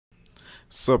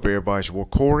Sup everybody, it's your boy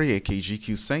Corey, aka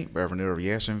GQ Saint, back for another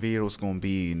reaction video. It's gonna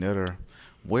be another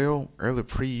early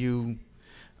preview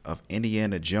of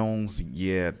Indiana Jones.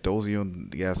 Yeah, those of you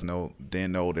guys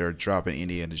didn't know they're dropping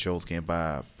Indiana Jones game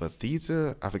by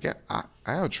Bethesda. I forget I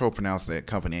have trouble pronouncing that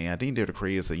company. I think they're the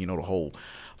creators of the whole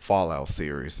Fallout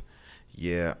series.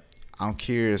 Yeah, I'm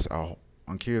curious.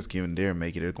 I'm curious given they're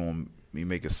gonna be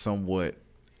making somewhat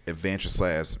adventure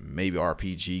slash maybe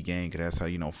RPG game, because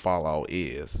that's how Fallout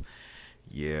is.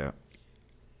 Yeah,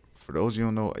 for those you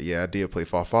don't know, yeah, I did play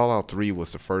Fallout 3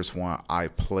 was the first one I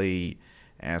played.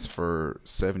 As for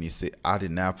 76, I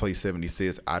did not play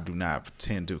 76. I do not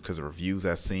pretend to, because the reviews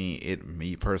I seen,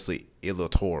 me personally, it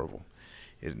looked horrible.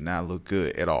 It did not look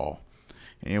good at all.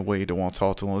 Anyway, don't want to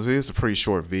talk to them. It's a pretty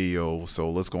short video, so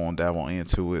let's go on dive on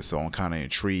into it. So I'm kind of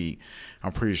intrigued.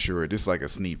 I'm pretty sure this is like a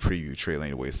sneak preview trailer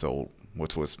anyway. So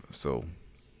so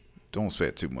don't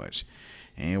expect too much.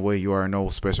 Anyway, you already know,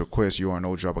 special request, you already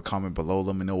know, drop a comment below,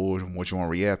 let me know what you want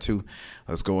to react to.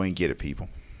 Let's go ahead and get it, people.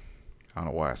 I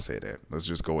don't know why I said that. Let's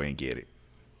just go ahead and get it.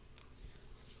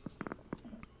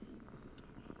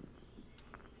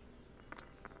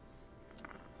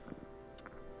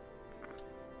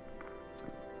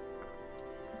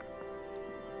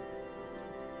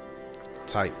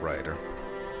 Typewriter.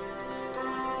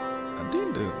 I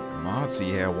think the Monty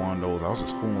had one of those. I was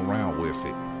just fooling around with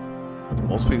it.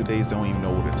 Most people these days don't even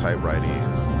know what a typewriter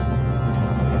is.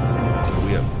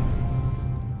 Whip.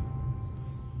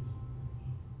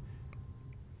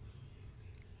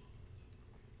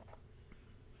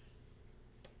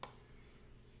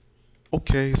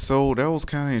 Okay, so that was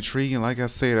kind of intriguing. Like I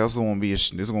said, this is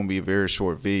gonna be a very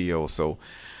short video. So,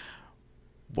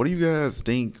 what do you guys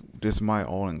think this might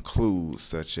all include?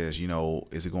 Such as,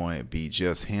 is it going to be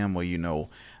just him, or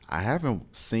I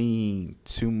haven't seen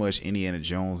too much Indiana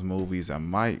Jones movies. I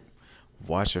might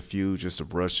watch a few just to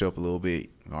brush up a little bit.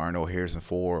 I know Harrison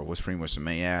Ford was pretty much the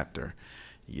main actor.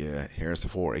 Yeah, Harrison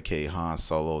Ford, aka Han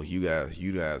Solo. You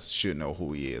guys should know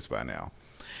who he is by now.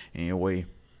 Anyway,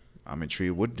 I'm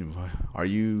intrigued. Are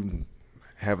you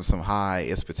having some high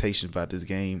expectations about this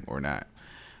game or not?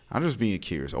 I'm just being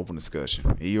curious. Open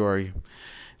discussion.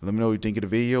 Let me know what you think of the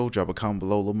video. Drop a comment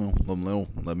below.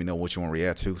 Let me know what you want to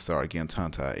react to. Sorry, again,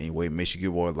 tongue tied. Anyway, make sure you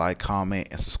give a like, comment,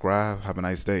 and subscribe. Have a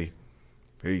nice day.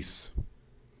 Peace.